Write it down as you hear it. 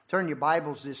Turn your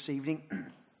Bibles this evening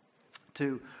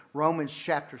to Romans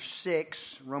chapter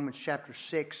 6,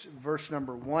 verse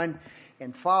number 1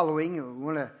 and following. We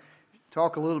want to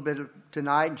talk a little bit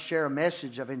tonight and share a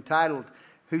message I've entitled,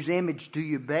 Whose Image Do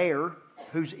You Bear?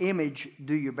 Whose image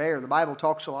do you bear? The Bible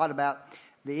talks a lot about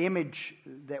the image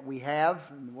that we have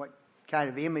and what kind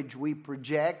of image we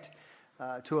project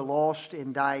to a lost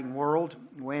and dying world.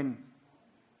 When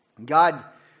God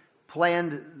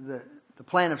planned the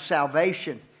plan of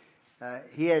salvation,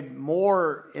 He had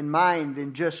more in mind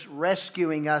than just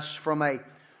rescuing us from a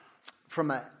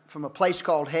place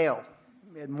called hell.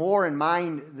 He had more in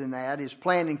mind than that. His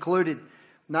plan included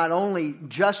not only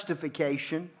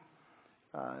justification,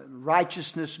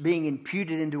 righteousness being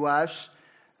imputed into us,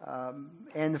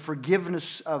 and the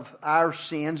forgiveness of our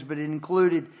sins, but it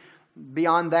included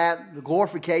beyond that the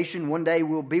glorification. One day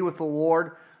we'll be with the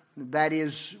Lord. That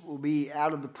is, we'll be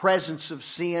out of the presence of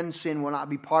sin. Sin will not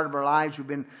be part of our lives. We've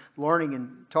been learning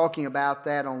and talking about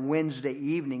that on Wednesday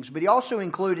evenings. But He also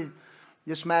included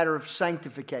this matter of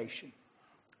sanctification,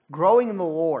 growing in the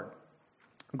Lord,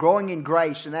 growing in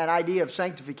grace. And that idea of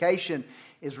sanctification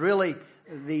is really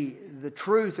the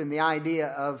truth and the idea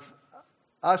of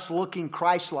us looking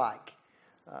Christ-like,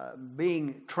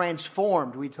 being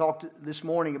transformed. We talked this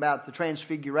morning about the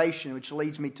transfiguration, which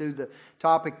leads me to the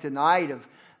topic tonight of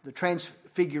the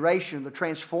transfiguration, the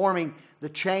transforming, the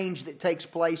change that takes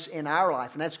place in our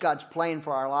life. And that's God's plan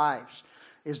for our lives,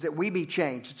 is that we be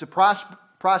changed. It's a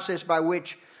process by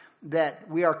which that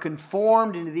we are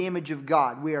conformed into the image of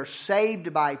God. We are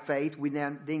saved by faith. We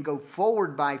then go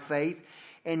forward by faith.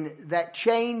 And that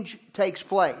change takes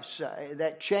place.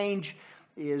 That change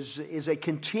is a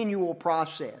continual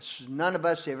process. None of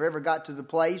us have ever got to the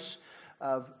place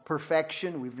of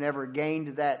perfection. We've never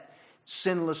gained that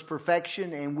sinless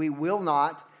perfection, and we will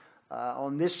not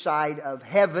on this side of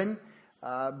heaven.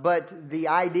 But the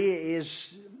idea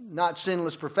is not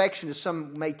sinless perfection, as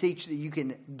some may teach that you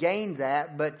can gain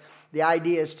that, but the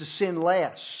idea is to sin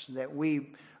less, that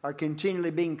we are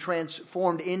continually being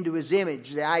transformed into His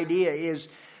image. The idea is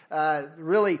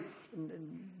really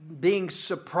being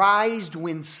surprised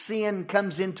when sin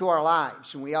comes into our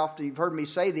lives. And you've heard me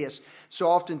say this, so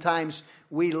oftentimes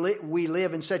we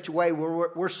live in such a way where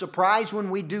we're surprised when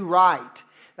we do right.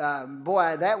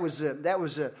 Boy, that was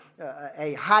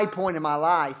a high point in my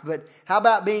life. But how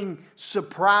about being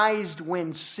surprised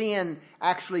when sin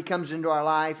actually comes into our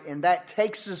life and that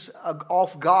takes us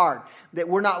off guard, that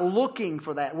we're not looking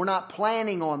for that, we're not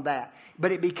planning on that,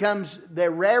 but it becomes the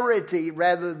rarity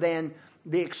rather than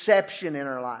the exception in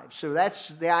our lives. So that's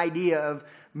the idea of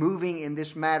moving in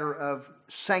this matter of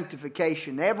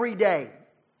sanctification. Every day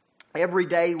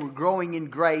we're growing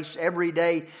in grace. Every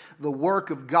day the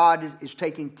work of God is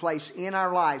taking place in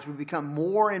our lives. We become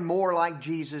more and more like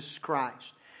Jesus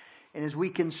Christ. And as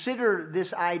we consider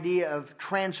this idea of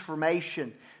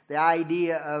transformation, the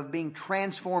idea of being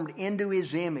transformed into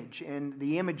His image and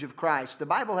the image of Christ, the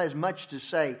Bible has much to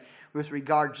say with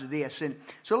regards to this. And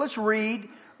so let's read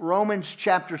Romans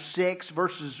chapter 6,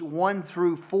 verses 1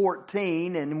 through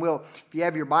 14, and if you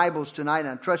have your Bibles tonight, and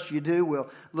I trust you do,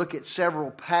 we'll look at several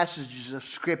passages of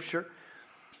Scripture.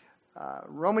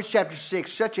 Romans chapter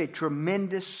 6, such a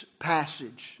tremendous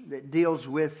passage that deals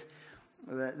with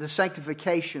the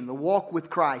sanctification, the walk with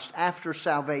Christ after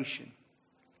salvation.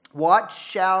 What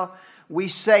shall we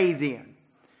say then?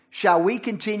 Shall we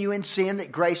continue in sin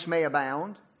that grace may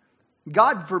abound?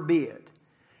 God forbid.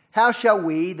 How shall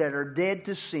we that are dead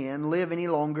to sin live any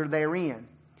longer therein?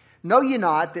 Know ye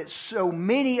not that so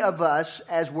many of us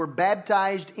as were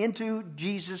baptized into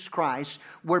Jesus Christ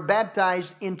were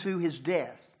baptized into His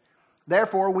death?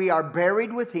 Therefore we are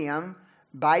buried with Him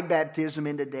by baptism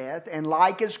into death, and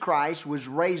like as Christ was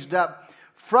raised up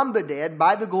from the dead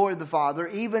by the glory of the Father,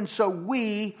 even so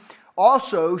we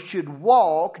also should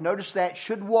walk, notice that,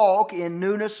 should walk in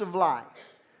newness of life.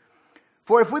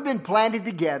 For if we've been planted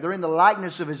together in the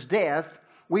likeness of His death,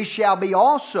 we shall be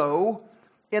also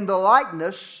in the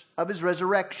likeness of His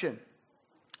resurrection.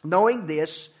 Knowing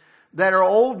this, that our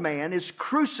old man is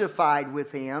crucified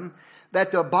with Him,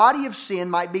 that the body of sin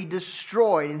might be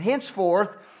destroyed, and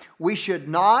henceforth we should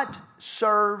not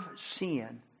serve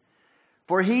sin.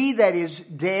 For he that is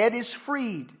dead is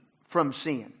freed from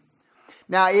sin.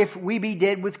 Now if we be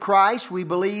dead with Christ, we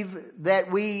believe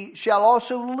that we shall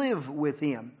also live with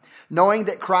Him. Knowing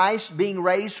that Christ, being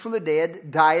raised from the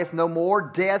dead, dieth no more,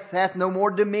 death hath no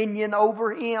more dominion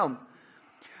over Him.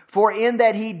 For in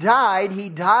that He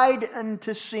died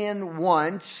unto sin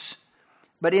once,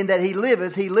 but in that He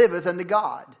liveth unto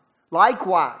God.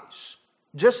 Likewise,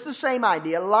 just the same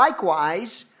idea,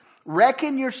 likewise,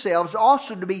 reckon yourselves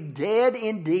also to be dead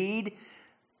indeed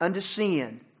unto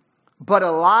sin, but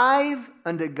alive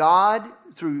unto God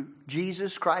through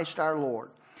Jesus Christ our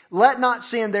Lord. Let not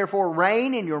sin therefore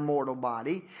reign in your mortal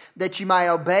body, that ye may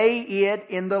obey it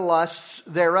in the lusts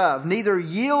thereof. Neither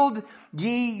yield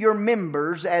ye your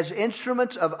members as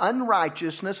instruments of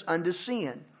unrighteousness unto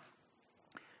sin,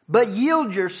 but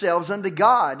yield yourselves unto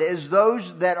God as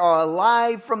those that are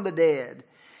alive from the dead,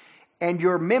 and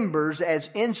your members as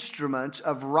instruments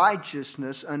of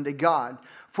righteousness unto God.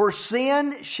 For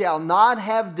sin shall not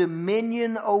have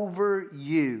dominion over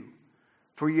you,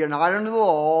 for you are not under the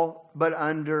law, but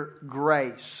under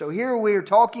grace. So here we are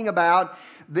talking about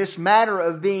this matter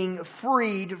of being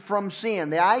freed from sin,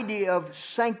 the idea of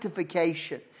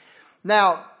sanctification.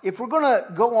 Now, if we're going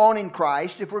to go on in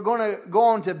Christ, if we're going to go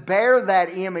on to bear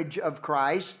that image of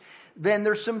Christ, then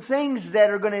there's some things that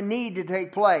are going to need to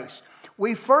take place.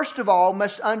 We first of all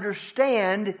must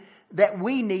understand that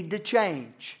we need to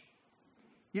change.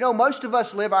 You know, most of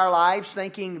us live our lives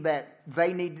thinking that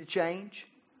they need to change.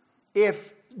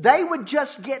 If they would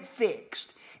just get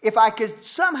fixed, if I could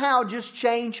somehow just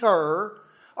change her,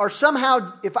 or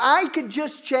somehow if I could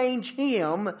just change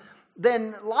him,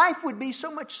 then life would be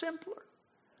so much simpler.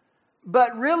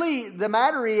 But really, the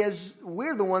matter is,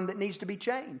 we're the one that needs to be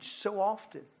changed so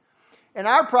often. And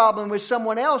our problem with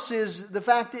someone else is the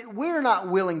fact that we're not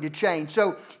willing to change.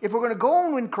 So if we're going to go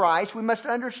on in Christ, we must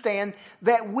understand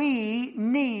that we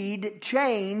need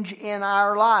change in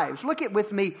our lives. Look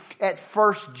with me at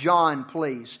 1 John,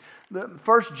 please.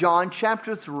 1 John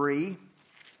chapter 3.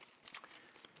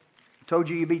 I told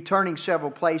you you'd be turning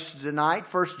several places tonight.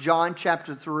 1 John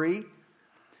chapter 3,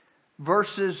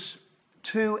 verses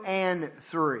 2 and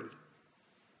 3.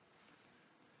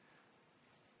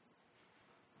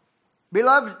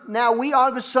 Beloved, now we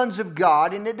are the sons of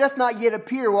God, and it doth not yet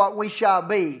appear what we shall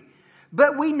be.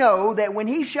 But we know that when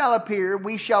he shall appear,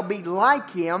 we shall be like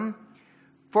him,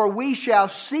 for we shall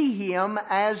see him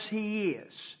as he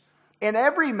is. And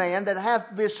every man that hath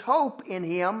this hope in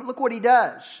him, look what he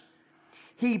does.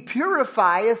 He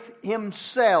purifieth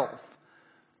himself.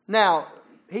 Now,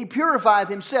 he purifieth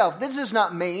himself. This does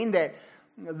not mean that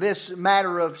this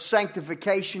matter of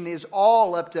sanctification is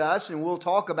all up to us, and we'll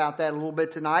talk about that a little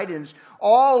bit tonight, and it's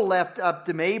all left up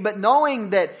to me. But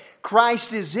knowing that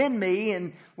Christ is in me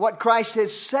and what Christ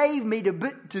has saved me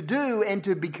to do and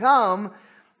to become,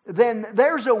 then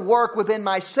there's a work within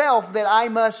myself that I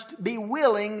must be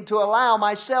willing to allow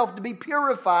myself to be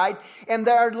purified. And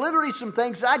there are literally some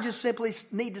things I just simply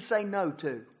need to say no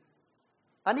to.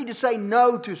 I need to say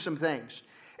no to some things.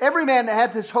 Every man that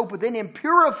hath this hope within him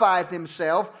purifieth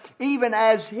himself, even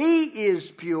as he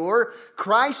is pure.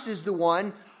 Christ is the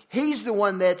one. He's the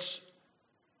one that's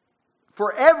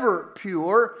forever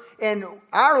pure. And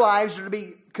our lives are to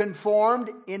be conformed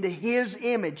into his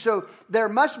image. So there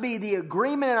must be the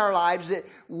agreement in our lives that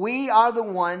we are the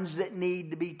ones that need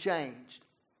to be changed.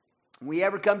 When we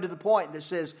ever come to the point that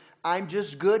says, I'm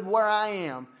just good where I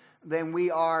am, then we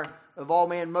are of all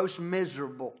men most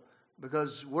miserable,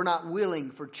 because we're not willing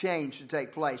for change to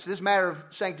take place. This matter of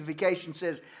sanctification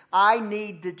says, I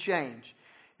need to change.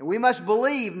 And we must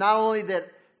believe not only that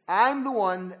I'm the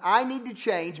one, I need to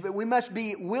change, but we must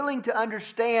be willing to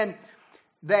understand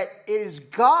that it is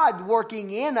God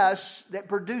working in us that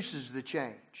produces the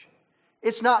change.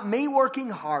 It's not me working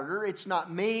harder. It's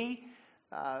not me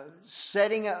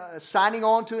signing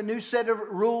on to a new set of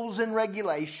rules and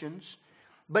regulations.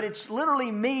 But it's literally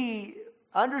me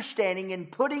understanding and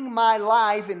putting my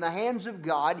life in the hands of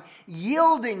God,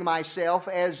 yielding myself,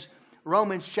 as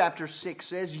Romans chapter 6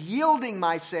 says, yielding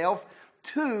myself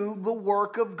to the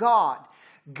work of God.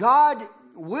 God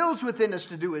wills within us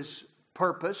to do his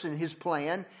purpose and his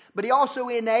plan, but he also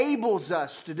enables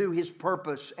us to do his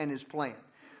purpose and his plan.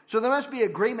 So there must be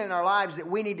agreement in our lives that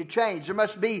we need to change. There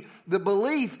must be the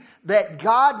belief that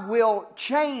God will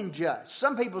change us.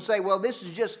 Some people say, well, this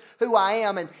is just who I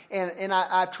am, and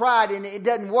I've tried and it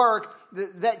doesn't work.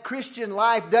 That Christian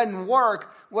life doesn't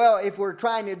work. Well, if we're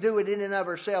trying to do it in and of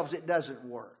ourselves, it doesn't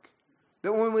work.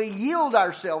 But when we yield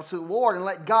ourselves to the Lord and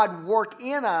let God work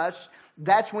in us,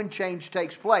 that's when change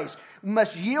takes place. We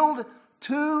must yield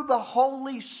to the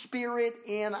Holy Spirit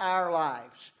in our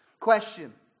lives.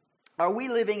 Question: are we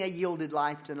living a yielded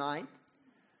life tonight?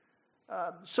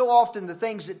 So often the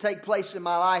things that take place in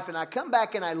my life, and I come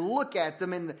back and I look at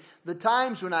them, and the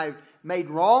times when I've made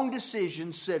wrong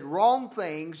decisions, said wrong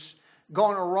things,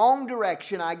 gone a wrong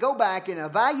direction, I go back and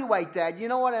evaluate that. You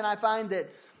know what? And I find that,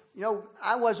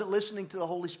 I wasn't listening to the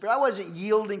Holy Spirit. I wasn't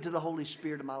yielding to the Holy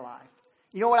Spirit in my life.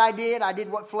 You know what I did? I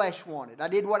did what flesh wanted. I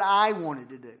did what I wanted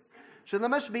to do. So there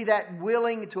must be that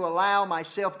willing to allow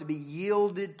myself to be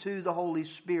yielded to the Holy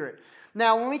Spirit.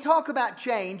 Now, when we talk about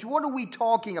change, what are we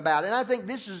talking about? And I think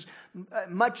this is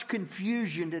much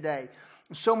confusion today.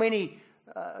 So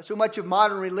much of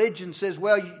modern religion says,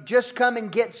 well, you just come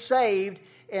and get saved,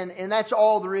 and that's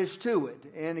all there is to it.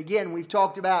 And again, we've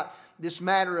talked about this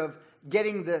matter of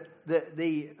getting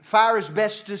the fire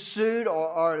asbestos suit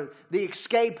or the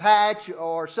escape hatch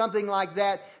or something like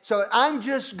that. So I'm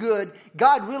just good.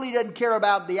 God really doesn't care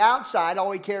about the outside.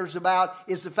 All He cares about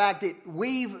is the fact that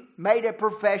we've made a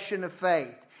profession of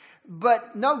faith.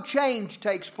 But no change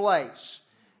takes place.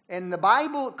 And the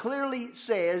Bible clearly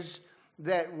says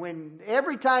that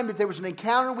every time that there was an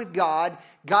encounter with God,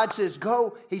 God says,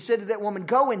 go, He said to that woman,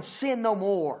 go and sin no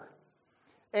more.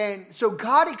 And so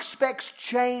God expects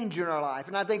change in our life.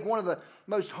 And I think one of the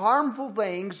most harmful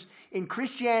things in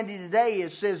Christianity today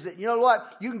says that, you know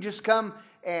what, you can just come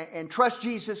and trust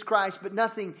Jesus Christ, but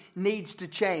nothing needs to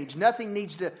change. Nothing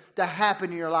needs to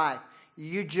happen in your life.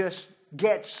 You just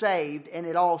get saved and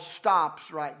it all stops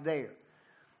right there.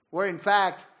 Where in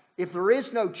fact, if there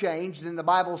is no change, then the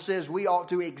Bible says we ought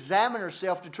to examine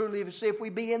ourselves to truly see if we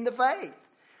be in the faith.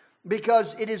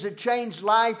 Because it is a changed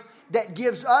life that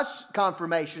gives us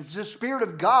confirmation. It's the Spirit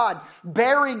of God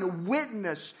bearing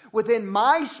witness within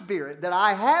my spirit that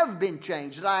I have been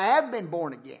changed, that I have been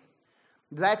born again.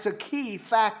 That's a key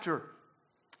factor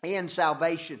in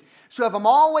salvation. So if I'm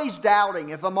always doubting,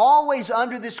 if I'm always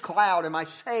under this cloud, am I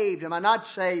saved, am I not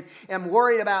saved, I'm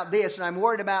worried about this and I'm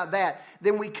worried about that,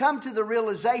 then we come to the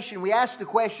realization, we ask the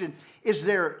question, is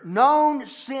there known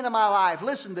sin in my life?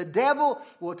 Listen, the devil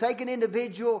will take an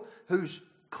individual who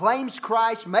claims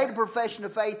Christ, made a profession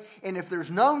of faith, and if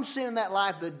there's known sin in that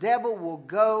life, the devil will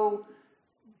go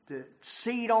to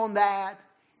seed on that,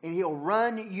 and he'll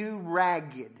run you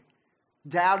ragged,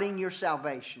 doubting your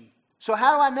salvation. So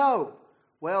how do I know?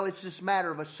 Well, it's this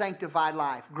matter of a sanctified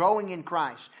life, growing in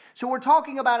Christ. So we're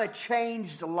talking about a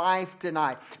changed life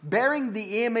tonight, bearing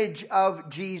the image of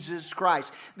Jesus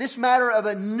Christ. This matter of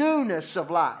a newness of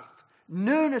life,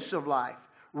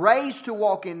 raised to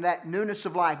walk in that newness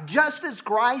of life, just as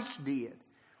Christ did.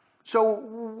 So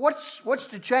what's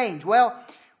the change? Well,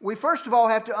 we first of all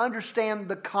have to understand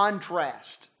the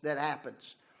contrast that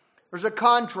happens. There's a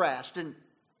contrast, and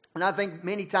I think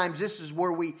many times this is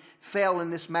where we fail in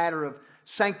this matter of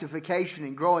sanctification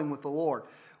and growing with the Lord.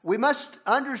 We must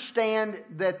understand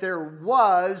that there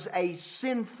was a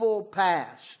sinful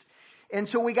past. And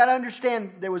so we got to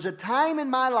understand there was a time in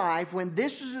my life when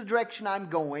this is the direction I'm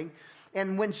going,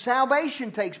 and when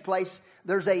salvation takes place,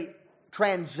 there's a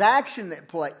transaction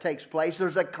that takes place.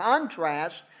 There's a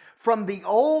contrast from the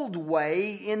old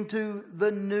way into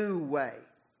the new way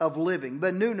of living,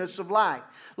 the newness of life.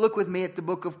 Look with me at the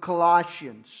book of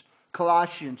Colossians.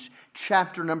 Colossians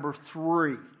chapter number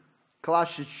 3.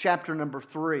 Colossians chapter number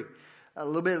 3. A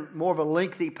little bit more of a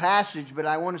lengthy passage, but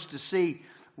I want us to see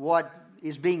what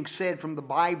is being said from the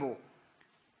Bible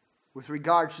with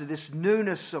regards to this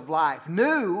newness of life.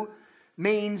 New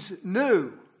means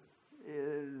new.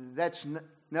 That's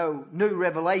no new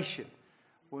revelation.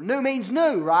 Well, new means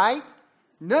new, right?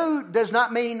 New does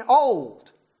not mean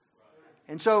old.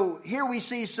 And so here we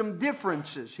see some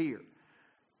differences here.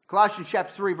 Colossians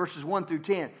chapter 3, verses 1 through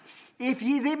 10. If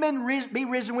ye then be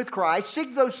risen with Christ,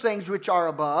 seek those things which are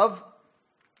above,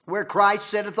 where Christ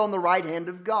sitteth on the right hand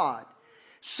of God.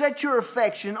 Set your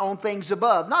affection on things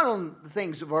above, not on the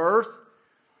things of earth.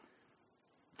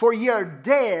 For ye are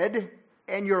dead,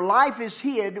 and your life is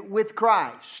hid with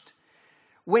Christ.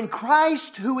 When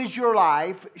Christ, who is your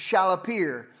life, shall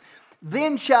appear,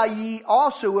 then shall ye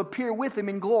also appear with him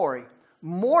in glory.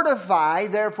 Mortify,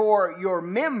 therefore, your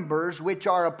members which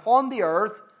are upon the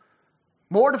earth.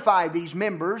 Mortify these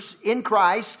members in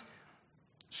Christ.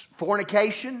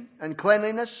 Fornication,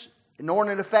 uncleanliness,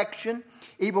 inordinate affection,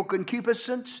 evil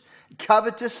concupiscence,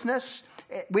 covetousness,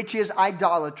 which is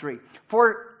idolatry.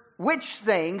 For which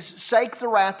things sake the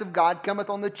wrath of God cometh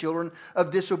on the children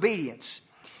of disobedience.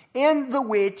 In the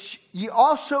which ye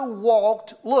also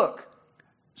walked, look,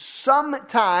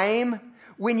 sometime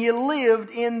when you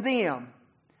lived in them.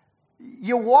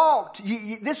 You walked.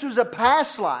 This was a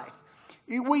past life.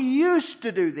 We used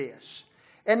to do this.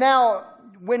 And now,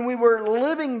 when we were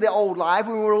living the old life,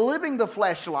 when we were living the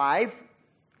flesh life,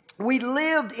 we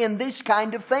lived in this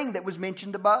kind of thing that was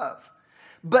mentioned above.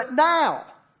 But now,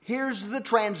 here's the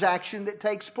transaction that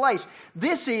takes place.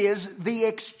 This is the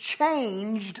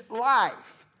exchanged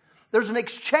life. There's an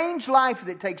exchanged life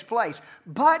that takes place.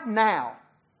 But now,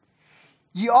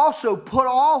 ye also put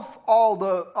off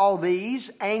all these,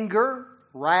 anger,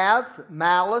 wrath,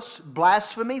 malice,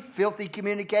 blasphemy, filthy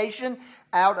communication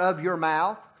out of your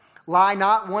mouth. Lie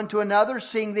not one to another,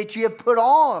 seeing that ye have put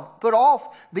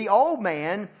off the old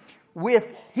man with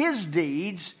his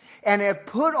deeds, and have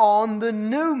put on the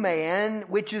new man,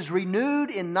 which is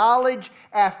renewed in knowledge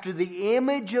after the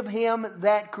image of him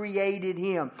that created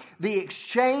him. The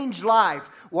exchanged life.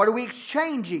 What are we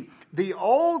exchanging? The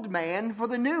old man for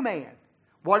the new man.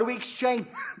 What are we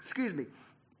exchanging? Excuse me.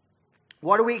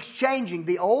 What are we exchanging?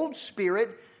 The old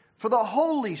spirit for the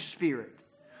Holy Spirit.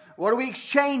 What are we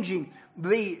exchanging?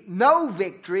 The no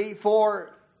victory for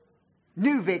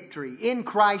new victory in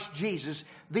Christ Jesus.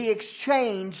 The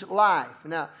exchanged life.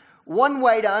 Now, one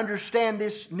way to understand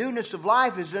this newness of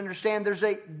life is to understand there's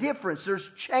a difference. There's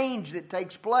change that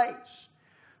takes place.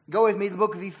 Go with me to the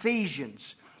book of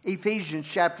Ephesians. Ephesians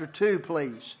chapter 2,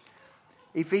 please.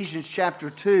 Ephesians chapter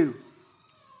 2,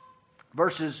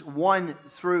 verses 1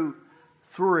 through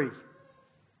 3.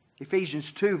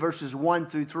 Ephesians 2, verses 1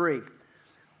 through 3.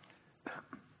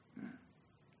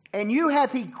 And you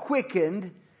hath he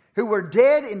quickened who were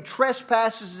dead in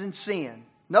trespasses and sin.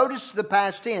 Notice the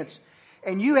past tense.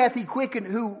 And you hath he quickened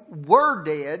who were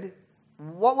dead.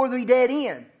 What were they dead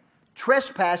in?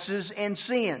 Trespasses and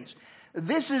sins.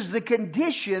 This is the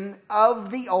condition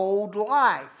of the old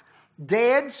life.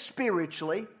 Dead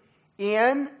spiritually,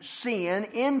 in sin,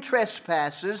 in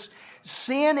trespasses.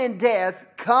 Sin and death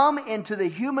come into the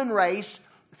human race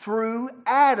through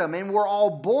Adam. And we're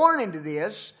all born into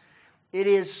this. It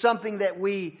is something that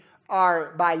we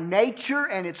are by nature,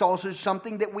 and it's also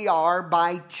something that we are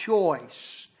by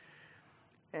choice.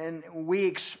 And we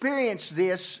experience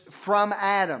this from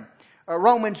Adam.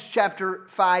 Romans chapter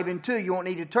 5 and 2. You won't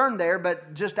need to turn there,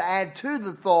 but just to add to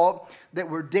the thought that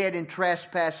we're dead in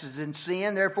trespasses and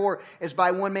sin. Therefore, as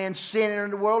by one man sin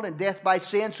entered the world, and death by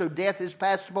sin, so death is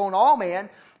passed upon all men,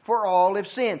 for all have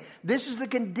sinned. This is the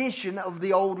condition of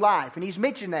the old life. And he's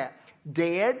mentioned that.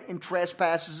 Dead in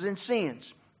trespasses and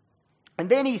sins. And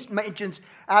then he mentions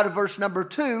out of verse number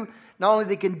 2, not only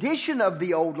the condition of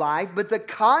the old life, but the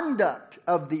conduct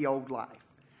of the old life.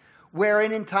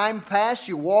 Wherein in time past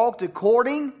you walked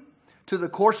according to the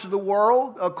course of the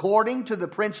world, according to the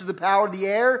prince of the power of the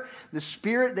air, the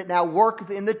spirit that now worketh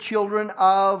in the children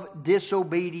of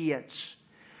disobedience.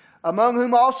 Among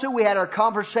whom also we had our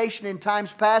conversation in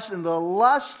times past in the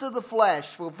lust of the flesh,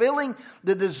 fulfilling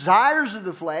the desires of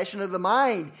the flesh and of the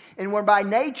mind, and were by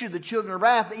nature the children of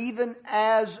wrath, even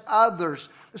as others.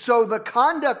 So the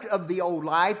conduct of the old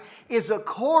life is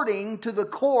according to the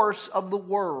course of the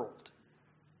world.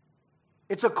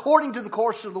 It's according to the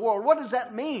course of the world. What does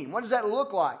that mean? What does that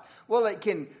look like? Well, it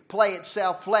can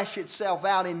flesh itself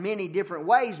out in many different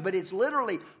ways, but it's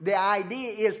literally, the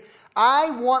idea is,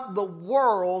 I want the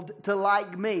world to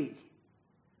like me.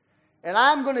 And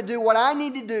I'm going to do what I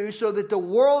need to do so that the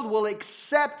world will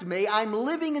accept me. I'm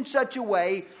living in such a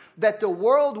way that the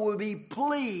world will be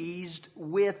pleased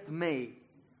with me.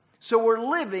 So we're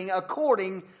living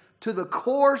according to the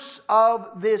course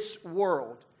of this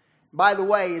world. By the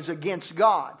way, is against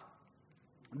God.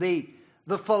 The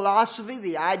philosophy,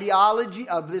 the ideology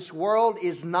of this world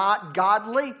is not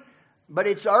godly, but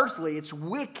it's earthly, it's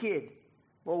wicked.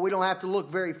 Well, we don't have to look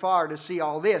very far to see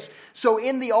all this. So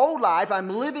in the old life, I'm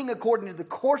living according to the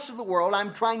course of the world.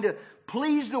 I'm trying to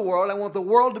please the world. I want the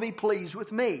world to be pleased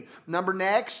with me.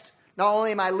 Next, not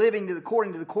only am I living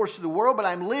according to the course of the world, but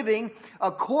I'm living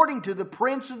according to the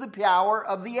prince of the power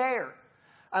of the air.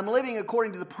 I'm living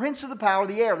according to the prince of the power of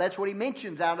the air. That's what he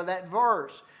mentions out of that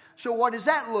verse. So what does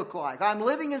that look like? I'm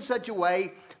living in such a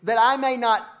way that I may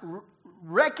not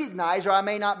recognize, or I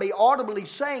may not be audibly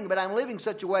saying, but I'm living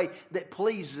such a way that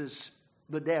pleases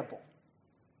the devil.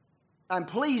 I'm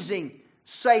pleasing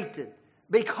Satan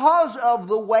because of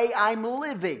the way I'm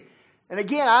living. And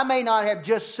again, I may not have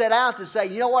just set out to say,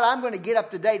 you know what, I'm going to get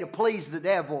up today to please the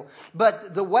devil.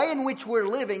 But the way in which we're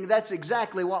living, that's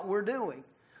exactly what we're doing.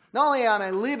 Not only am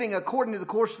I living according to the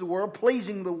course of the world,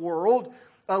 pleasing the world,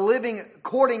 living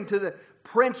according to the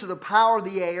prince of the power of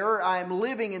the air, I am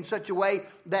living in such a way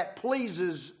that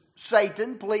pleases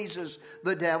Satan, pleases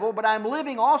the devil, but I'm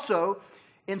living also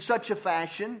in such a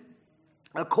fashion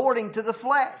according to the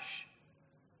flesh.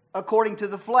 According to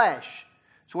the flesh.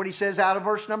 That's what he says out of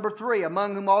verse number 3.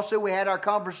 Among whom also we had our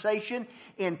conversation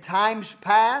in times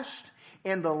past,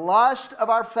 in the lust of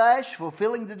our flesh,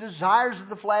 fulfilling the desires of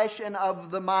the flesh and of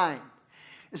the mind.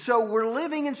 So we're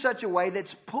living in such a way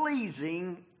that's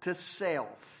pleasing to self.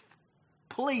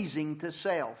 Pleasing to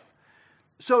self.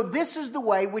 So this is the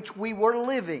way which we were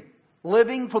living.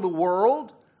 Living for the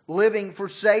world, living for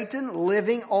Satan,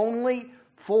 living only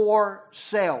for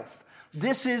self.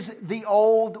 This is the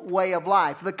old way of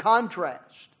life, the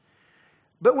contrast.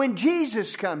 But when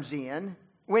Jesus comes in,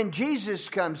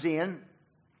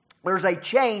 There's a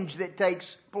change that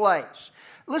takes place.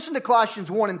 Listen to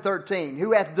Colossians 1 and 13.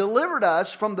 Who hath delivered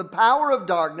us from the power of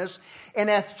darkness and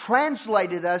hath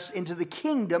translated us into the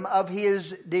kingdom of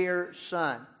His dear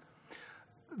Son.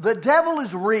 The devil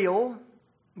is real,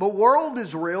 the world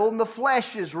is real, and the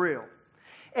flesh is real.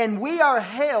 And we are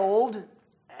held,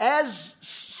 as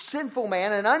sinful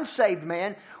man, an unsaved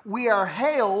man, we are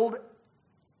held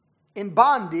in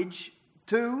bondage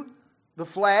to the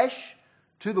flesh,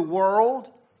 to the world,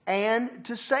 and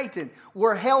to Satan.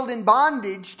 We're held in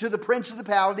bondage to the prince of the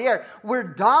power of the air. We're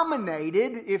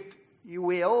dominated, if you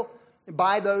will,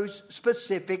 by those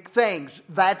specific things.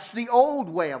 That's the old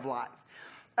way of life.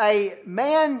 A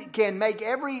man can make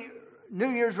every New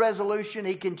Year's resolution.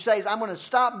 He can say, I'm going to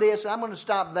stop this, and I'm going to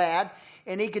stop that.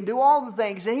 And he can do all the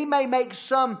things. And he may make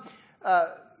some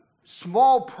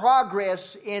small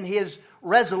progress in his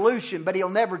resolution, but he'll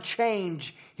never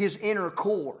change his inner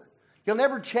core. He'll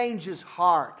never change his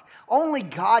heart. Only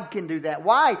God can do that.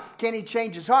 Why can He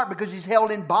change his heart? Because he's held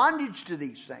in bondage to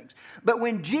these things. But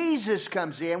when Jesus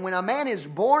comes in, when a man is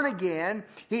born again,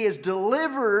 he is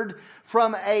delivered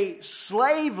from a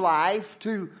slave life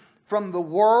from the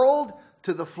world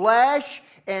to the flesh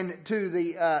and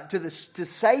to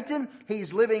Satan.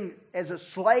 He's living as a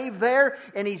slave there,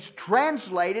 and he's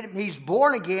translated. He's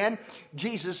born again.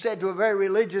 Jesus said to a very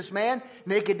religious man,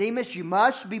 Nicodemus, you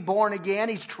must be born again.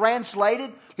 He's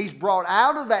translated. He's brought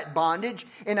out of that bondage,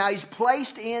 and now he's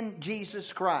placed in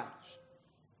Jesus Christ.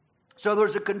 So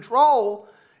there's a control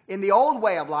in the old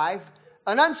way of life.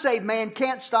 An unsaved man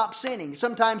can't stop sinning.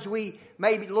 Sometimes we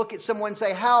maybe look at someone and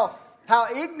say, How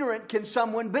ignorant can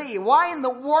someone be? Why in the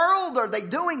world are they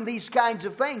doing these kinds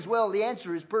of things? Well, the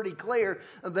answer is pretty clear.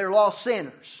 They're lost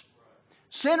sinners.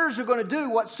 Sinners are going to do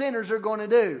what sinners are going to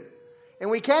do. And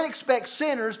we can't expect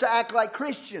sinners to act like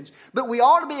Christians. But we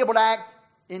ought to be able to act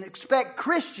and expect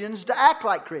Christians to act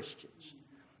like Christians.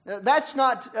 That's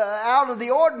not out of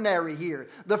the ordinary here.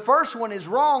 The first one is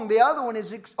wrong. The other one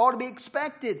ought to be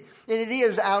expected. And it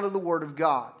is out of the Word of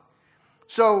God.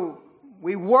 So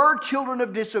we were children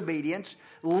of disobedience,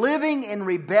 living in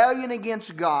rebellion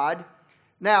against God.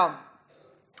 Now,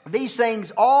 these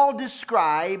things all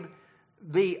describe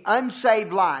the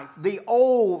unsaved life, the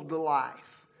old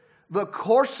life, the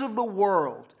course of the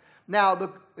world.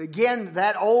 Now, again,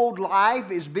 that old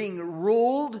life is being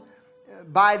ruled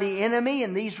by the enemy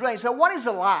and these things. So what is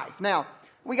a life? Now,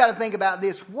 we got to think about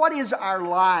this. What is our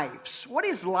lives? What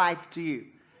is life to you?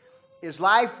 Is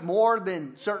life more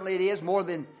than, certainly it is, more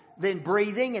than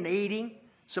breathing and eating?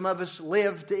 Some of us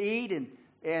live to eat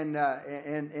and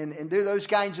do those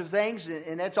kinds of things,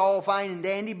 and that's all fine and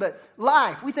dandy. But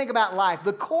life, we think about life,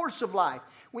 the course of life.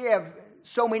 We have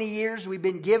so many years we've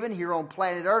been given here on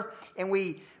planet Earth, and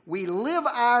we live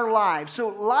our lives. So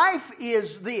life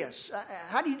is this.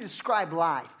 How do you describe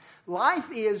life? Life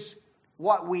is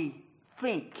what we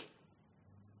think.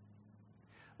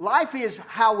 Life is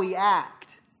how we act.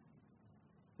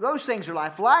 Those things are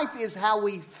life. Life is how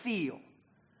we feel.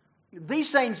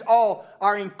 These things all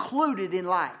are included in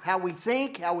life. How we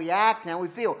think, how we act, and how we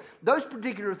feel. Those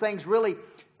particular things really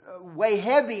weigh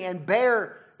heavy and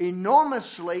bear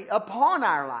enormously upon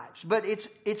our lives. But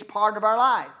it's part of our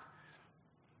life.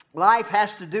 Life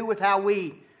has to do with how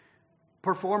we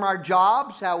perform our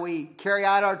jobs, how we carry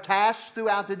out our tasks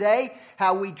throughout the day,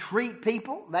 how we treat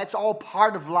people. That's all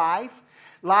part of life.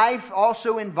 Life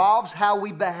also involves how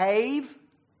we behave.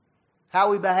 How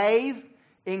we behave,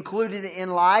 included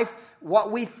in life.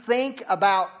 What we think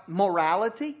about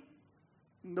morality.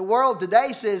 The world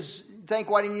today says, think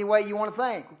what any way you want to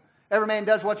think. Every man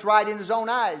does what's right in his own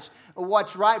eyes.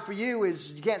 What's right for you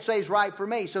is, you can't say is right for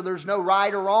me. So there's no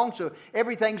right or wrong. So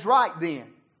everything's right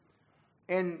then.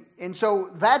 And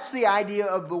so that's the idea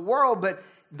of the world. But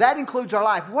that includes our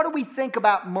life. What do we think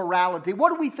about morality?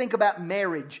 What do we think about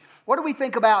marriage? What do we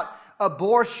think about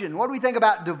abortion? What do we think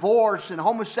about divorce and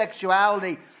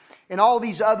homosexuality and all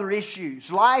these other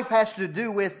issues? Life has to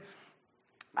do with,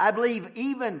 I believe,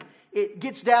 even it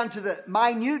gets down to the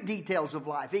minute details of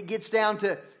life. It gets down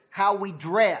to how we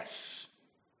dress.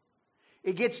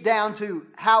 It gets down to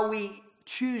how we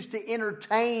choose to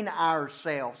entertain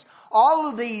ourselves. All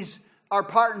of these are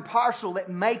part and parcel that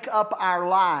make up our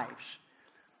lives.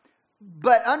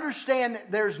 But understand,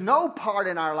 there's no part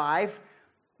in our life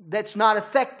that's not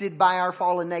affected by our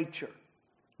fallen nature.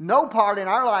 No part in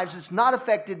our lives that's not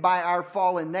affected by our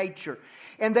fallen nature.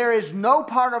 And there is no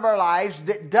part of our lives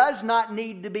that does not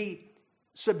need to be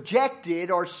subjected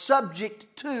or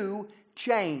subject to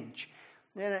change.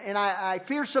 And I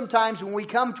fear sometimes when we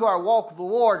come to our walk with the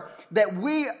Lord that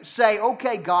we say,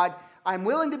 okay, God, I'm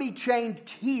willing to be changed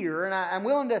here, and I'm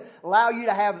willing to allow you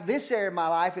to have this area of my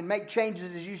life and make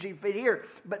changes as you see fit here,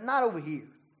 but not over here.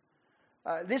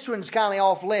 This one's kind of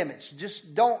off limits.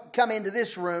 Just don't come into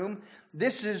this room.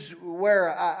 This is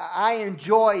where I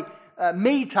enjoy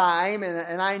me time,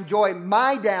 and I enjoy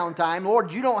my downtime.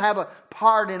 Lord, you don't have a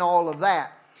part in all of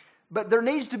that. But there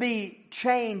needs to be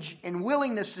change and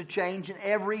willingness to change in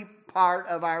every part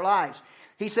of our lives.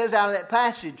 He says out of that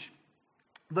passage,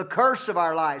 the curse of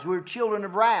our lives. We're children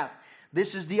of wrath.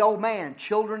 This is the old man,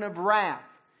 children of wrath.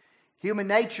 Human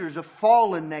nature is a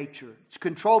fallen nature. It's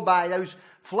controlled by those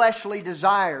fleshly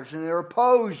desires, and they're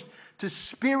opposed to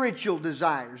spiritual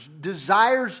desires.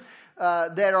 Desires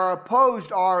that are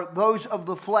opposed are those of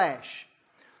the flesh.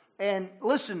 And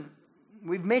listen,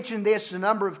 we've mentioned this a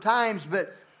number of times,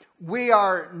 but we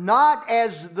are not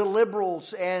as the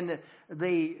liberals and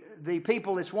the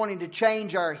people that's wanting to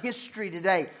change our history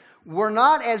today. We're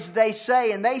not as they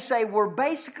say, and they say we're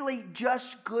basically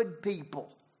just good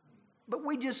people. But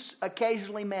we just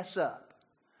occasionally mess up.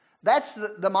 That's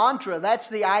the mantra. That's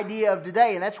the idea of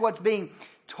today. And that's what's being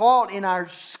taught in our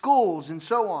schools and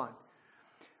so on.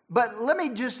 But let me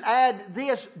just add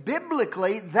this.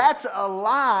 Biblically, that's a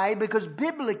lie, because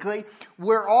biblically,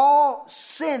 we're all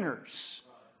sinners.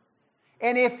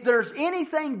 And if there's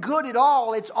anything good at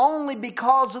all, it's only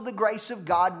because of the grace of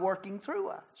God working through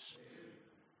us.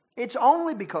 It's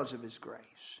only because of His grace.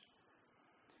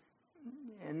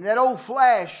 And that old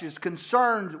flesh is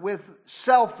concerned with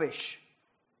selfish,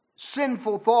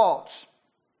 sinful thoughts.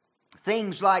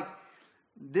 Things like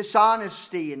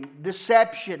dishonesty and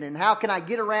deception, and how can I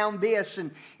get around this,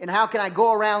 and how can I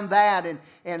go around that, and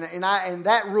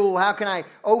that rule, how can I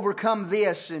overcome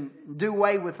this and do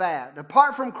away with that.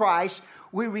 Apart from Christ,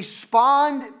 we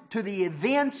respond to the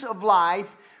events of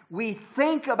life. We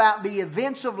think about the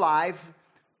events of life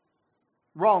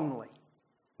wrongly.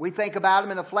 We think about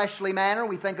them in a fleshly manner.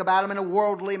 We think about them in a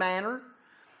worldly manner.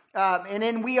 And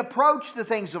then we approach the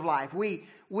things of life. We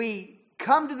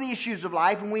come to the issues of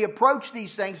life, and we approach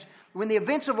these things. When the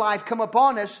events of life come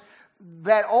upon us,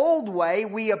 that old way,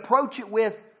 we approach it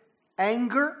with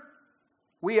anger.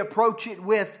 We approach it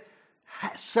with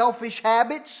selfish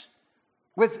habits,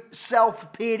 with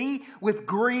self-pity, with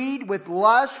greed, with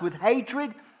lust, with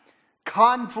hatred.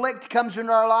 Conflict comes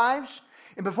into our lives.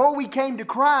 And before we came to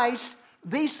Christ,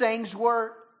 these things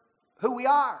were who we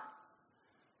are.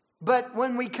 But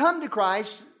when we come to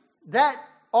Christ, that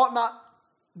ought not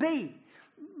be.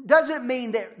 Doesn't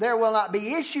mean that there will not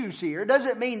be issues here.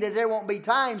 Doesn't mean that there won't be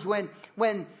times when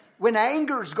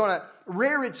anger is going to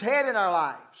rear its head in our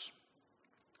lives.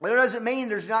 But it doesn't mean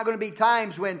there's not going to be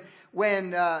times when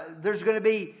there's going to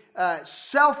be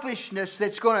selfishness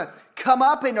that's going to come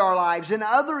up in our lives and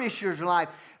other issues in life.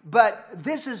 But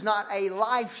this is not a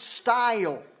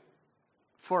lifestyle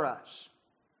for us.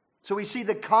 So we see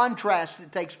the contrast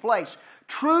that takes place.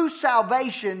 True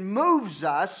salvation moves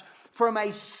us from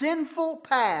a sinful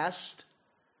past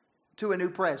to a new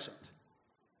present.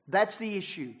 That's the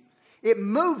issue. It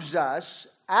moves us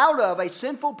out of a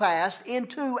sinful past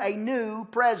into a new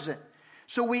present.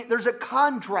 So there's a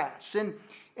contrast.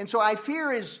 And so I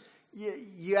fear is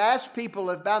you ask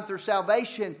people about their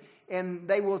salvation, and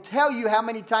they will tell you how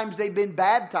many times they've been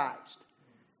baptized,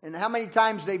 and how many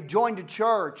times they've joined a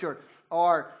church,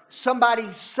 or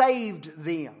somebody saved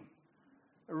them,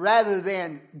 rather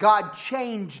than God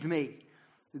changed me.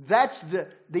 That's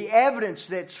the evidence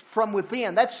that's from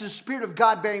within. That's the Spirit of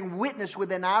God bearing witness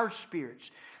within our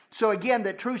spirits. So again,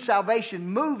 that true salvation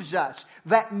moves us.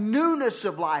 That newness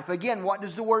of life. Again, what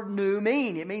does the word new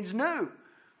mean? It means new.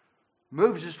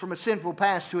 Moves us from a sinful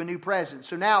past to a new present.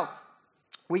 So now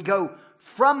we go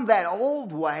from that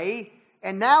old way,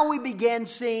 and now we begin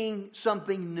seeing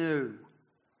something new.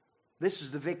 This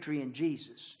is the victory in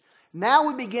Jesus. Now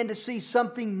we begin to see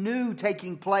something new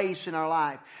taking place in our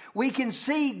life. We can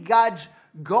see God's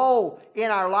goal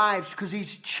in our lives because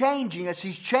He's changing us.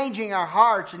 He's changing our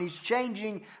hearts, and He's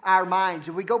changing our minds.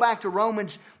 If we go back to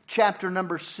Romans chapter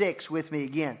number 6 with me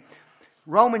again.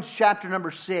 Romans chapter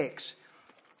number 6.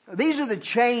 These are the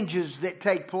changes that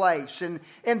take place. And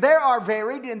there are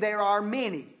varied and there are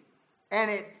many. And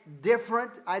at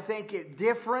different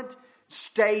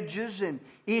stages and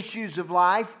issues of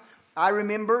life. I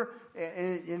remember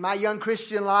in my young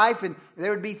Christian life, and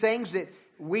there would be things that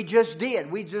we just did.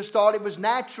 We just thought it was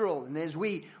natural. And as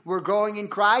we were growing in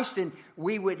Christ, and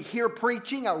we would hear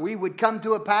preaching, or we would come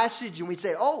to a passage and we'd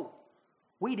say, oh,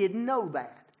 we didn't know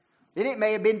that. And it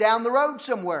may have been down the road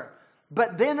somewhere.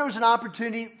 But then there was an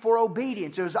opportunity for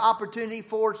obedience. There was an opportunity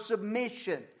for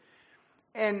submission.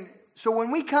 And so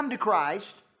when we come to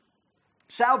Christ,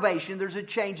 salvation, there's a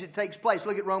change that takes place.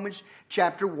 Look at Romans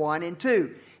chapter 1 and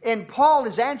 2. And Paul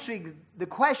is answering the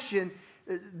question.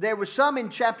 There was some in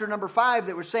chapter number 5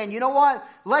 that were saying, you know what?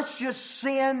 Let's just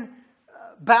sin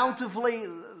bountifully.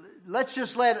 Let's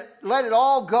just let it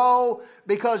all go,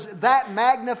 because that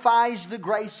magnifies the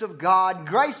grace of God.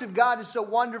 Grace of God is so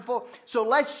wonderful. So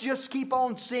let's just keep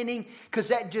on sinning, because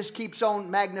that just keeps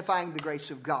on magnifying the grace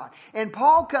of God. And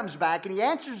Paul comes back and he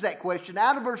answers that question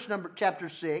out of chapter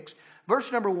 6,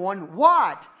 verse number 1.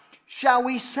 What shall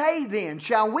we say then?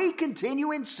 Shall we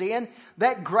continue in sin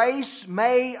that grace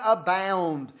may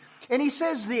abound? And he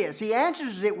says this. He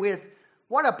answers it with,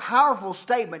 what a powerful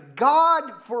statement.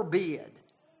 God forbid.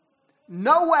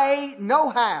 No way, no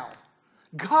how.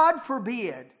 God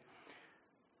forbid.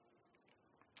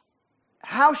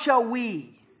 How shall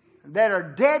we that are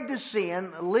dead to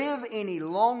sin live any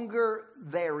longer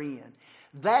therein?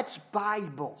 That's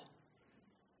Bible.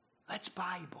 That's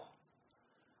Bible.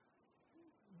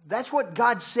 That's what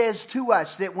God says to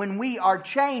us, that when we are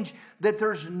changed, that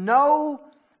there's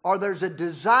a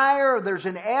desire, or there's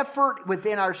an effort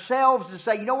within ourselves to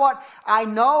say, you know what? I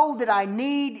know that I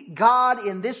need God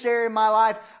in this area of my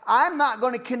life. I'm not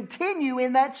going to continue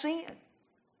in that sin.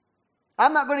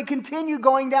 I'm not going to continue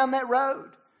going down that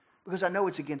road, because I know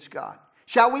it's against God.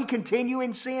 Shall we continue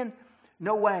in sin?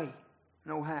 No way,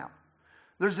 no how.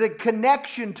 There's the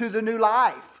connection to the new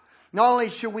life. Not only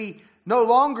should we no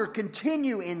longer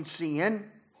continue in sin,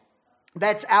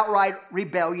 that's outright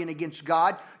rebellion against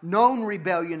God, known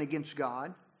rebellion against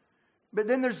God. But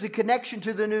then there's the connection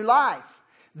to the new life.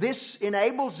 This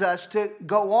enables us to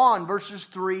go on, verses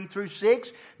 3 through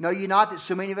 6. Know ye not that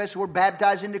so many of us were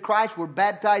baptized into Christ, were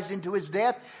baptized into His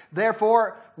death?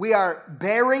 Therefore we are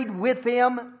buried with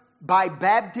Him by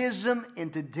baptism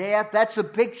into death. That's a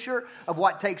picture of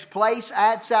what takes place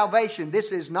at salvation.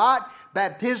 This is not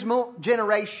baptismal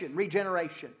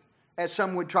regeneration, as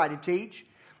some would try to teach.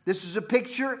 This is a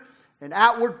picture, an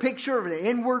outward picture of an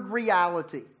inward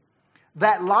reality.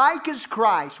 That like as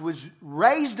Christ was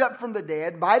raised up from the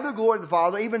dead by the glory of the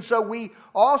Father, even so we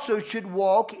also should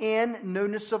walk in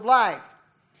newness of life.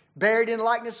 Buried in the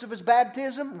likeness of His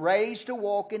baptism, raised to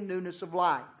walk in newness of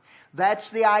life. That's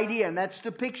the idea, and that's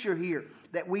the picture here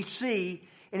that we see.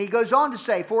 And he goes on to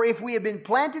say, for if we have been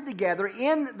planted together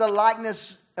in the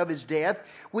likeness of His death,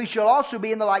 we shall also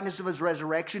be in the likeness of His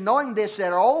resurrection, knowing this,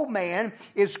 that our old man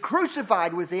is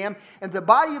crucified with Him, and the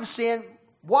body of sin,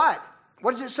 what?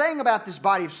 What is it saying about this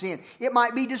body of sin? It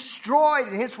might be destroyed,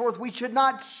 and henceforth we should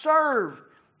not serve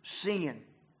sin.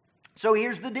 So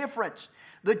here's the difference.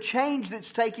 The change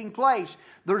that's taking place.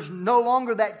 There's no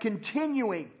longer that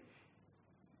continuing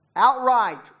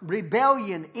outright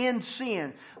rebellion in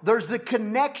sin. There's the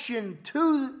connection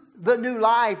to the new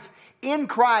life in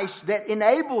Christ that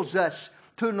enables us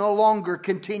to no longer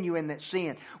continue in that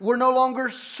sin. We're no longer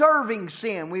serving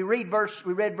sin. We read verse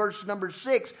number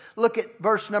 6. Look at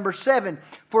verse number 7.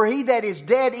 For he that is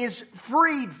dead is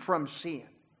freed from sin.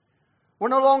 We're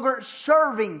no longer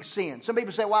serving sin. Some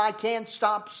people say, well, I can't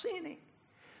stop sinning.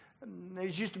 There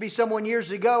used to be someone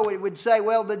years ago who would say,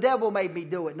 well, the devil made me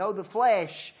do it. No, the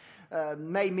flesh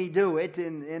made me do it,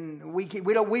 and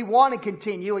we want to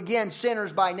continue. Again,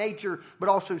 sinners by nature, but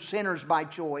also sinners by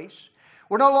choice.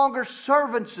 We're no longer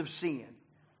servants of sin.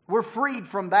 We're freed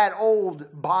from that old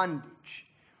bondage.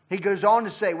 He goes on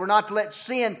to say, we're not to let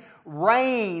sin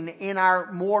reign in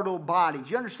our mortal bodies.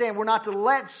 You understand? We're not to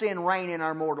let sin reign in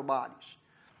our mortal bodies.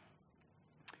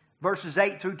 Verses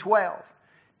 8 through 12.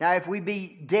 Now, if we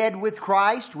be dead with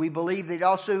Christ, we believe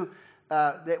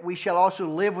that we shall also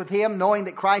live with Him, knowing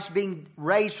that Christ being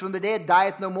raised from the dead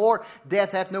dieth no more,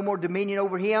 death hath no more dominion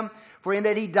over Him. For in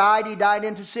that He died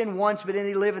into sin once, but in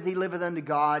He liveth unto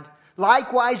God.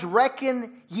 Likewise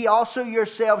reckon ye also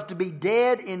yourselves to be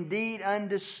dead indeed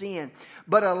unto sin,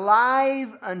 but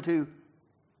alive unto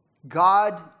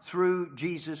God through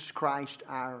Jesus Christ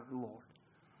our Lord.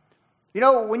 You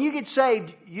know, when you get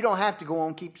saved, you don't have to go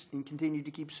on and continue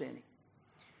to keep sinning.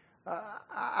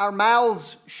 Our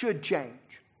mouths should change.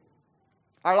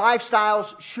 Our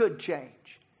lifestyles should change.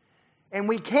 And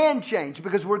we can change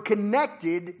because we're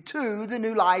connected to the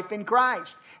new life in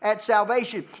Christ at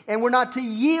salvation. And we're not to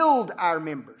yield our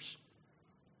members.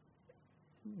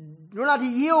 We're not to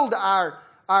yield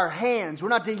our hands. We're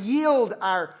not to yield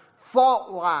our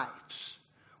thought lives.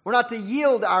 We're not to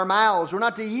yield our mouths. We're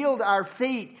not to yield our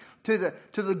feet to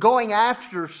the going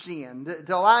after sin,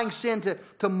 to allowing sin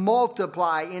to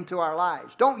multiply into our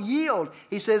lives. Don't yield,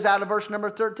 he says out of verse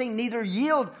number 13, neither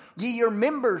yield ye your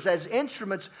members as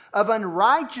instruments of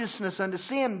unrighteousness unto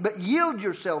sin, but yield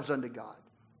yourselves unto God,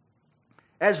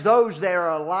 as those that are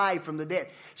alive from the dead.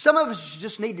 Some of us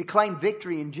just need to claim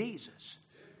victory in Jesus.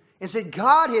 and said,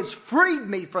 God has freed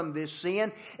me from this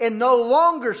sin, and no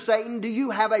longer, Satan, do you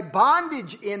have a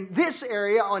bondage in this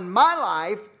area on my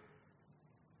life.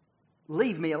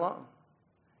 Leave me alone.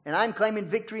 And I'm claiming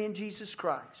victory in Jesus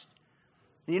Christ.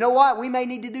 And you know what? We may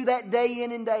need to do that day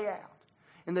in and day out.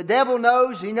 And the devil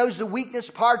knows. He knows the weakness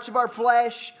parts of our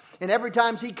flesh. And every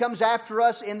time he comes after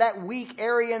us in that weak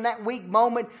area, in that weak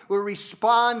moment, we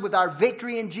respond with our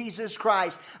victory in Jesus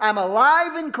Christ. I'm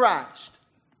alive in Christ.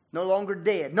 No longer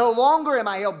dead. No longer am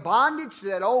I held bondage to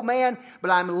that old man,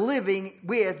 but I'm living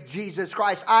with Jesus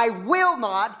Christ. I will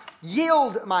not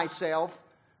yield myself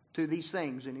to these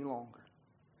things any longer.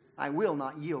 I will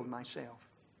not yield myself.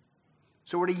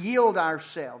 So we're to yield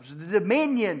ourselves. The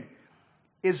dominion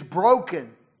is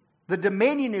broken. The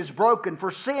dominion is broken.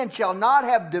 For sin shall not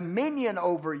have dominion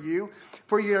over you,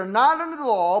 for you are not under the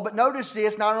law. But notice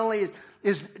this, not only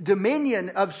is dominion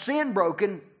of sin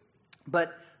broken,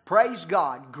 but praise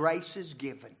God, grace is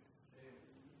given.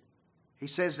 He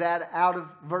says that out of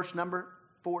verse number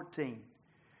 14.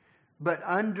 But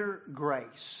under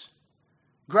grace.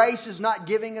 Grace is not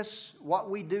giving us what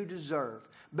we do deserve.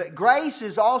 But grace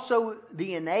is also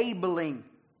the enabling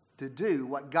to do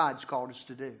what God's called us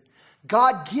to do.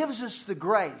 God gives us the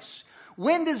grace.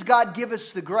 When does God give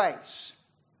us the grace?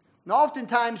 And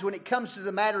oftentimes when it comes to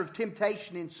the matter of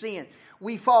temptation and sin,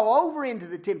 we fall over into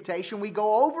the temptation, we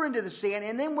go over into the sin,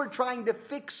 and then we're trying to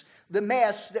fix the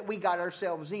mess that we got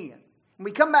ourselves in. And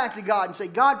we come back to God and say,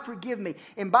 God, forgive me.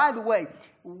 And by the way,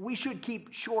 we should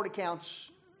keep short accounts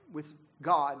with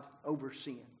God over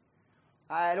sin.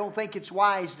 I don't think it's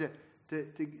wise to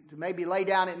maybe lay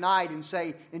down at night and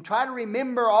say, and try to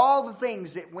remember all the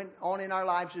things that went on in our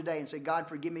lives today and say, God,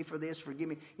 forgive me for this, forgive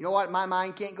me. You know what? My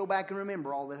mind can't go back and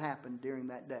remember all that happened during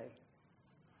that day.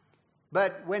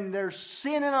 But when there's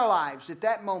sin in our lives, at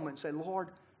that moment, say, Lord,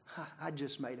 I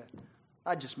just made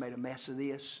a mess of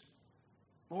this.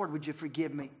 Lord, would you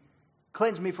forgive me?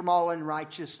 Cleanse me from all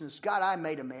unrighteousness. God, I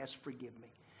made a mess. Forgive me.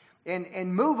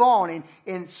 And move on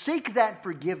and seek that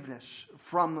forgiveness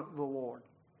from the Lord.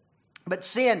 But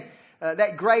sin,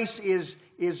 that grace is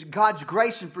God's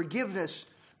grace and forgiveness,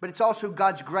 but it's also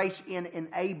God's grace in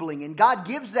enabling. And God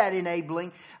gives that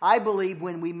enabling, I believe,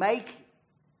 when we make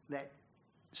that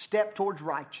step towards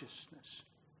righteousness.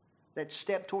 That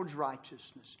step towards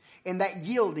righteousness. And that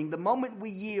yielding, the moment we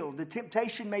yield, the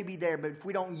temptation may be there, but if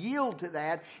we don't yield to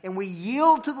that, and we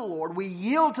yield to the Lord, we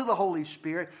yield to the Holy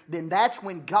Spirit, then that's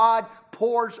when God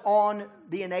pours on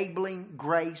the enabling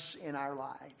grace in our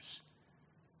lives.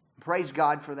 Praise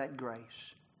God for that grace.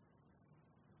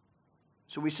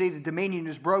 So we see the dominion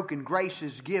is broken, grace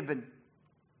is given.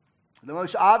 The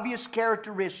most obvious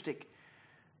characteristic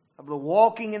of the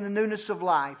walking in the newness of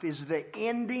life is the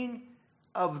ending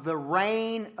of the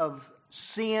reign of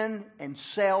sin and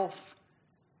self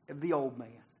of the old man,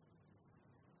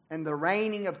 and the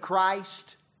reigning of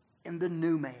Christ and the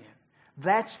new man.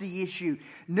 That's the issue.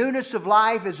 Newness of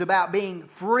life is about being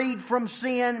freed from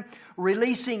sin,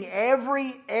 releasing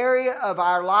every area of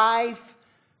our life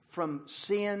from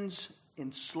sin's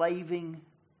enslaving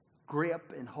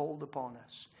grip and hold upon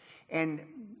us. And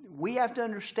we have to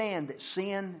understand that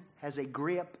sin has a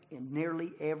grip in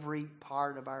nearly every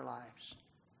part of our lives.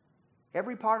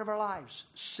 Every part of our lives,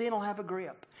 sin will have a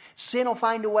grip. Sin will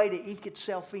find a way to eke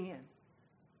itself in.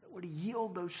 But we're to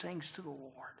yield those things to the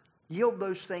Lord. Yield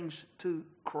those things to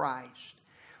Christ.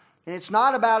 And it's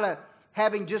not about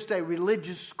having just a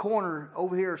religious corner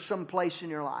over here someplace in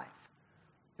your life.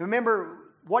 Remember,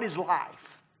 what is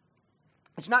life?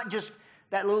 It's not just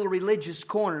that little religious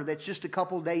corner that's just a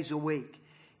couple days a week.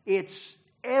 It's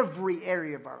every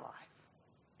area of our life.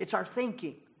 It's our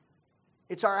thinking.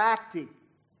 It's our acting.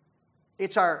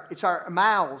 It's our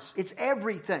mouths. It's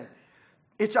everything.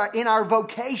 It's in our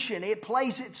vocation. It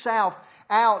plays itself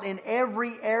out in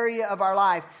every area of our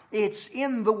life. It's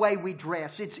in the way we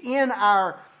dress. It's in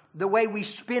the way we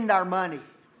spend our money.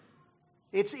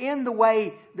 It's in the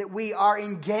way that we are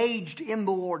engaged in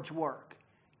the Lord's work.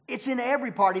 It's in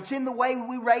every part. It's in the way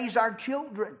we raise our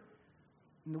children,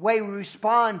 in the way we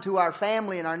respond to our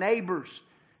family and our neighbors,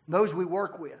 and those we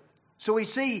work with. So we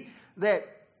see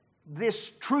that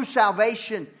this true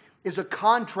salvation is a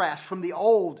contrast from the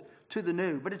old to the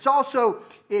new. But it's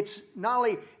not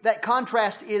only that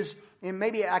contrast is, and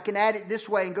maybe I can add it this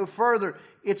way and go further,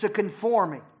 it's a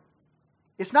conforming.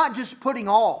 It's not just putting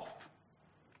off,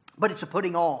 but it's a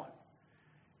putting on.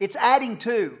 It's adding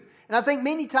to. And I think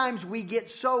many times we get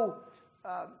so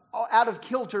out of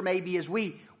kilter maybe as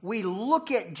we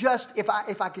look at just, if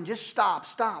I can just stop.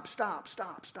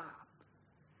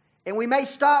 And we may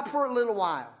stop for a little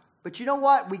while. But you know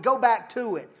what? We go back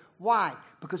to it. Why?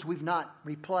 Because we've not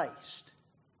replaced.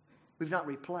 We've not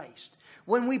replaced.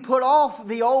 When we put off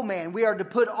the old man, we are to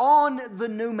put on the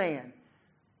new man.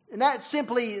 And that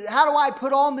simply, how do I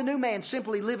put on the new man?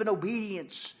 Simply live in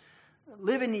obedience,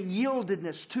 live in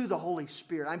yieldedness to the Holy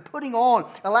Spirit. I'm putting on,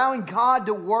 allowing God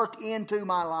to work into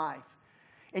my life.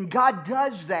 And God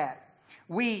does that.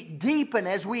 We deepen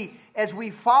as we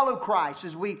follow Christ,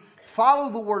 as we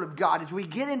follow the Word of God, as we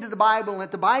get into the Bible and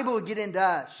let the Bible get into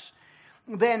us.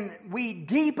 Then we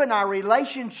deepen our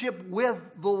relationship with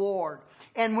the Lord.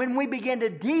 And when we begin to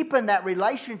deepen that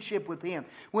relationship with Him,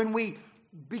 when we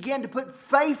begin to put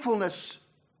faithfulness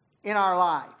in our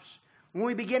lives, when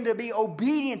we begin to be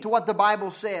obedient to what the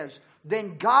Bible says,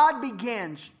 then God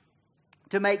begins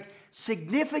to make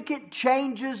significant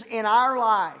changes in our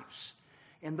lives.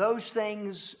 And those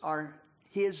things are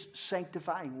His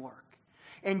sanctifying work.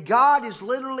 And God is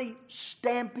literally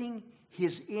stamping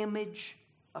His image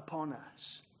upon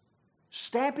us.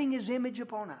 Stamping His image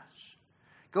upon us.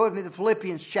 Go with me to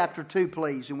Philippians chapter 2,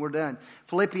 please, and we're done.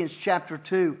 Philippians chapter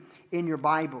 2 in your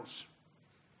Bibles.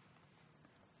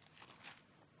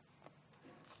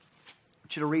 I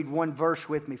want you to read one verse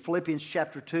with me. Philippians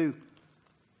chapter 2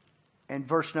 and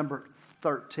verse number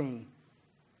 13.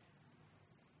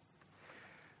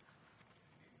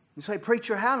 You say,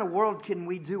 preacher, how in the world can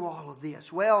we do all of this?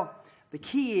 Well, the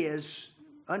key is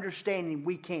understanding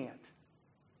we can't.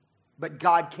 But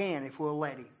God can if we'll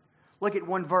let Him. Look at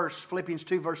one verse, Philippians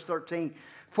 2 verse 13.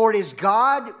 For it is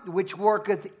God which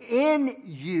worketh in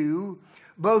you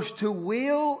both to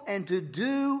will and to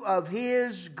do of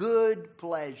His good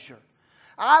pleasure.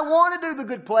 I want to do the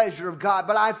good pleasure of God,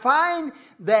 but I find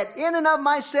that in and of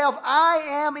myself I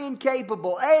am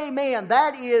incapable. Amen.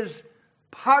 That is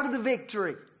part of the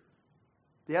victory.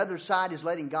 The other side is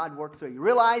letting God work through you.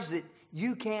 Realize that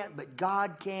you can't, but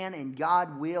God can, and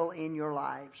God will in your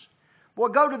lives. Well,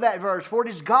 go to that verse. For it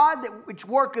is God that which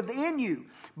worketh in you,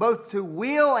 both to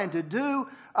will and to do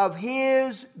of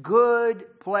His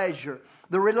good pleasure.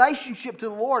 The relationship to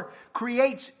the Lord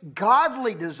creates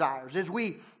godly desires. As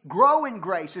we grow in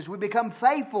grace, as we become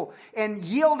faithful and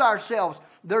yield ourselves,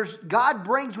 God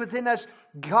brings within us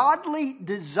godly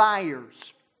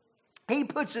desires. He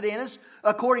puts it in us,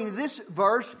 according to this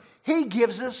verse, He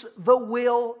gives us the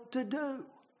will to do.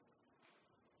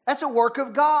 That's a work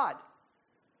of God.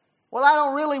 Well, I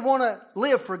don't really want to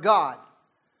live for God.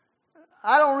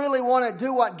 I don't really want to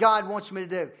do what God wants me to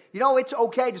do. You know, it's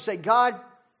okay to say, God,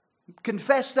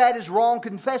 confess that is wrong,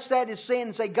 confess that is sin,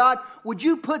 and say, God, would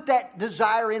you put that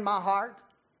desire in my heart?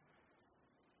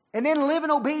 And then live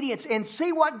in obedience and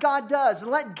see what God does. And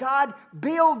let God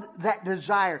build that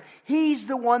desire. He's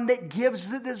the one that gives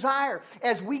the desire.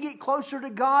 As we get closer to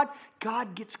God,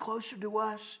 God gets closer to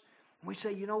us. And we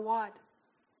say, you know what?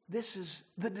 This is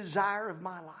the desire of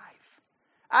my life.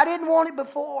 I didn't want it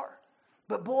before.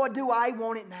 But boy, do I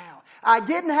want it now. I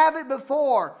didn't have it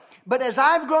before. But as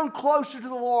I've grown closer to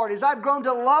the Lord, as I've grown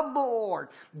to love the Lord,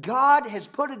 God has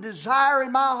put a desire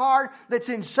in my heart that's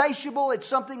insatiable. It's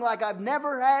something like I've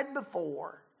never had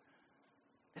before.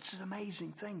 It's an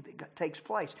amazing thing that takes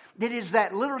place. It is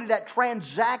that literally that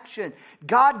transaction.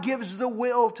 God gives the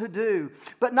will to do.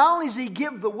 But not only does He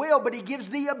give the will, but He gives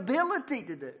the ability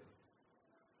to do.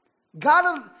 God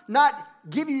will not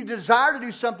give you the desire to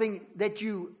do something that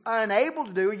you are unable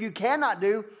to do or you cannot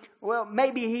do. Well,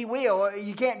 maybe He will.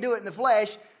 You can't do it in the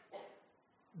flesh.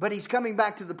 But He's coming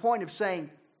back to the point of saying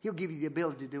He'll give you the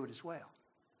ability to do it as well.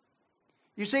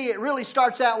 You see, it really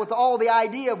starts out with all the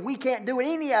idea of we can't do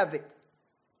any of it.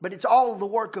 But it's all the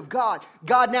work of God.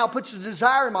 God now puts a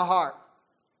desire in my heart.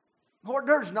 Lord,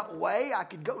 there's no way I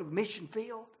could go to the mission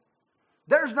field.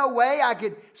 There's no way I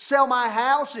could sell my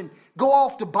house and go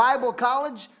off to Bible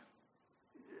college.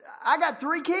 I got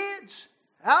 3 kids.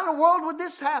 How in the world would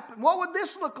this happen? What would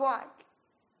this look like?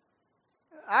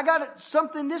 I got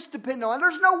something this dependent on.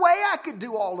 There's no way I could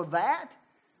do all of that.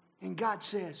 And God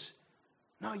says,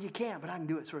 no, you can't, but I can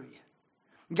do it through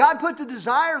you. God put the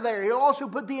desire there. He'll also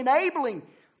put the enabling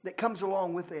that comes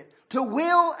along with it. To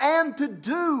will and to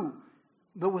do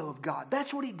the will of God.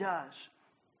 That's what He does.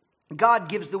 God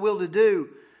gives the will to do.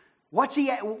 What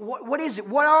is it?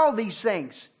 What are all these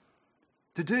things?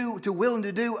 To do, to will and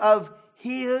to do of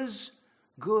His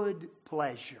good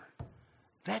pleasure.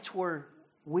 That's where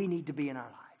we need to be in our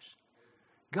lives.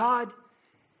 God,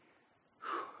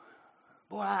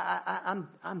 boy,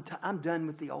 I'm done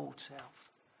with the old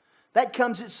self. That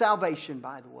comes at salvation,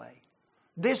 by the way.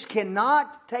 This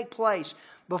cannot take place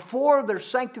before there's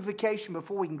sanctification,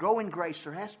 before we can grow in grace.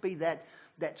 There has to be that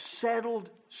settled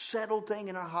thing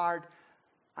in our heart.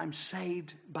 I'm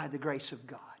saved by the grace of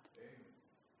God.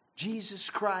 Jesus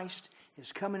Christ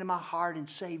is come into my heart and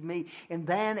save me. And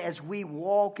then as we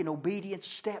walk in obedience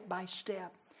step by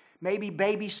step, maybe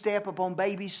baby step upon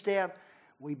baby step,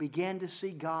 we begin to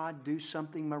see God do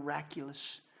something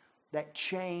miraculous, that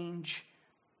change,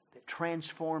 that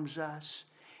transforms us.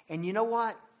 And you know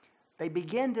what? They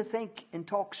begin to think and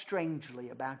talk strangely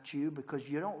about you because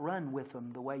you don't run with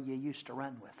them the way you used to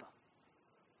run with them.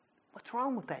 What's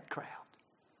wrong with that crowd?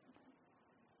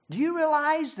 Do you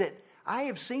realize that I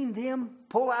have seen them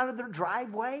pull out of their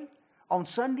driveway on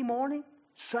Sunday morning,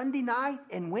 Sunday night,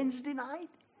 and Wednesday night?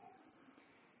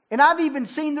 And I've even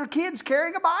seen their kids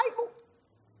carrying a Bible.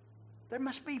 There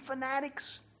must be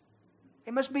fanatics.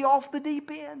 It must be off the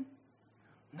deep end.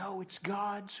 No, it's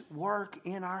God's work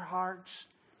in our hearts,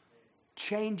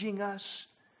 changing us,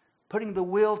 putting the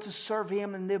will to serve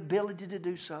Him and the ability to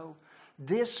do so.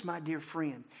 This, my dear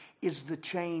friend, is the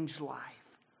changed life.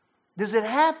 Does it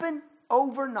happen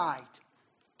overnight?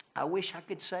 I wish I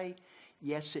could say,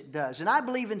 yes, it does. And I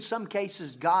believe in some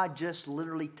cases, God just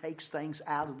literally takes things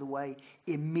out of the way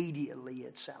immediately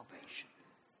at salvation.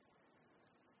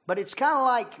 But it's kind of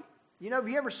like, have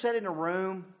you ever sat in a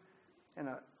room in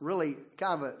a really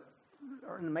kind of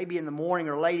or maybe in the morning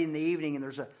or late in the evening, and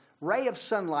there's a ray of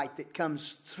sunlight that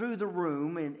comes through the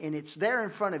room, and it's there in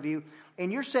front of you,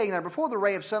 and you're sitting there. Before the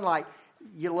ray of sunlight,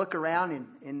 you look around,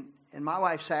 and in my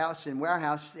wife's house, in our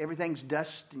house, everything's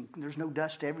dust, and there's no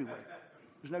dust everywhere.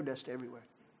 There's no dust everywhere.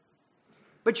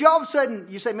 But all of a sudden,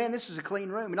 you say, man, this is a clean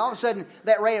room. And all of a sudden,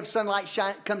 that ray of sunlight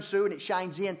comes through and it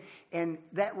shines in. And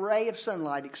that ray of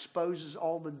sunlight exposes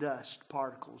all the dust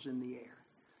particles in the air.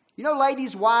 You know,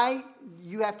 ladies, why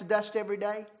you have to dust every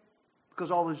day?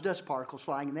 Because all those dust particles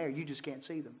flying in there, you just can't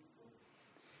see them.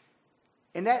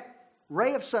 And that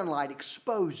ray of sunlight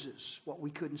exposes what we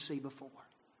couldn't see before.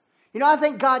 I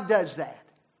think God does that.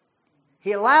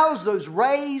 He allows those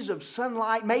rays of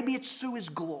sunlight. Maybe it's through His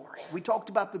glory. We talked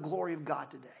about the glory of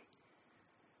God today.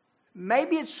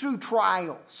 Maybe it's through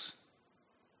trials.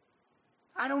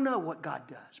 I don't know what God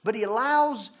does. But He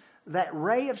allows that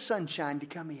ray of sunshine to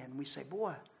come in. We say,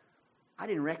 boy, I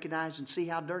didn't recognize and see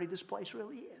how dirty this place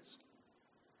really is.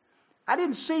 I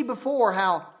didn't see before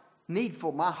how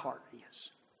needful my heart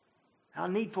is. How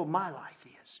needful my life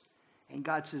is. And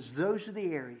God says, those are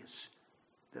the areas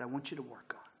that I want you to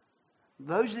work on.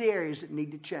 Those are the areas that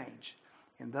need to change.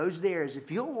 And those are the areas,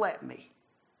 if you'll let me,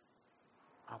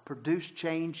 I'll produce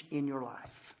change in your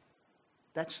life.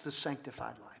 That's the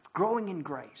sanctified life. Growing in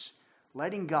grace.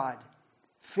 Letting God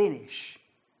finish,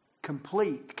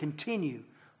 complete, continue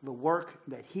the work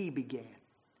that He began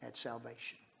at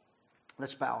salvation.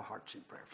 Let's bow our hearts in prayer.